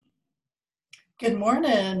Good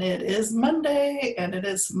morning. It is Monday and it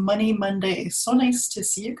is Money Monday. So nice to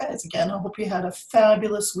see you guys again. I hope you had a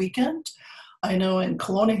fabulous weekend. I know in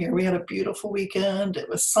Kelowna here we had a beautiful weekend. It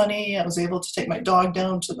was sunny. I was able to take my dog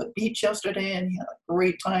down to the beach yesterday and he had a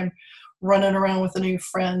great time running around with the new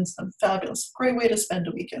friends and fabulous. Great way to spend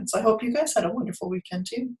a weekend. So I hope you guys had a wonderful weekend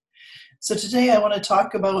too. So today I want to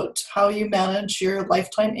talk about how you manage your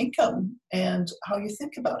lifetime income and how you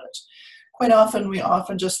think about it. Quite often, we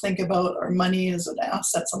often just think about our money as an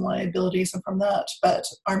assets and liabilities and from that, but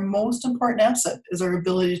our most important asset is our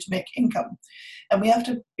ability to make income. And we have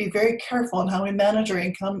to be very careful in how we manage our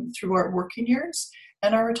income through our working years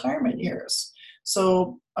and our retirement years.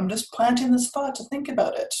 So I'm just planting this thought to think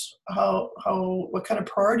about it. What kind of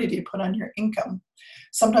priority do you put on your income?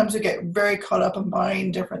 Sometimes we get very caught up in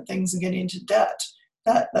buying different things and getting into debt.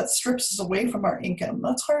 That strips us away from our income.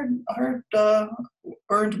 That's hard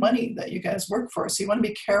earned money that you guys work for. So you want to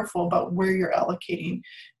be careful about where you're allocating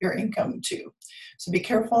your income to. So be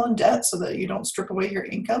careful in debt so that you don't strip away your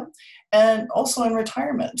income. And also in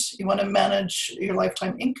retirement, you want to manage your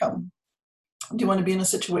lifetime income. Do you want to be in a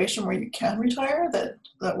situation where you can retire,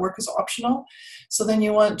 that work is optional? So then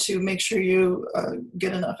you want to make sure you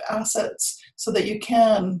get enough assets so that you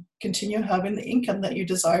can continue having the income that you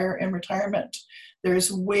desire in retirement.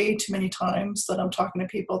 There's way too many times that I'm talking to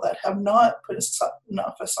people that have not put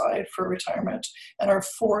enough aside for retirement and are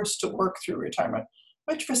forced to work through retirement,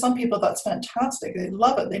 which for some people that's fantastic. They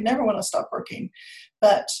love it. They never want to stop working.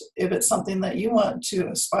 But if it's something that you want to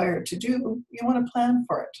aspire to do, you want to plan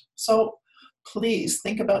for it. So please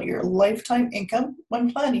think about your lifetime income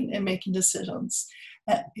when planning and making decisions.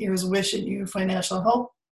 And here's wishing you financial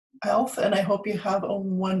health, and I hope you have a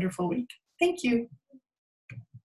wonderful week. Thank you.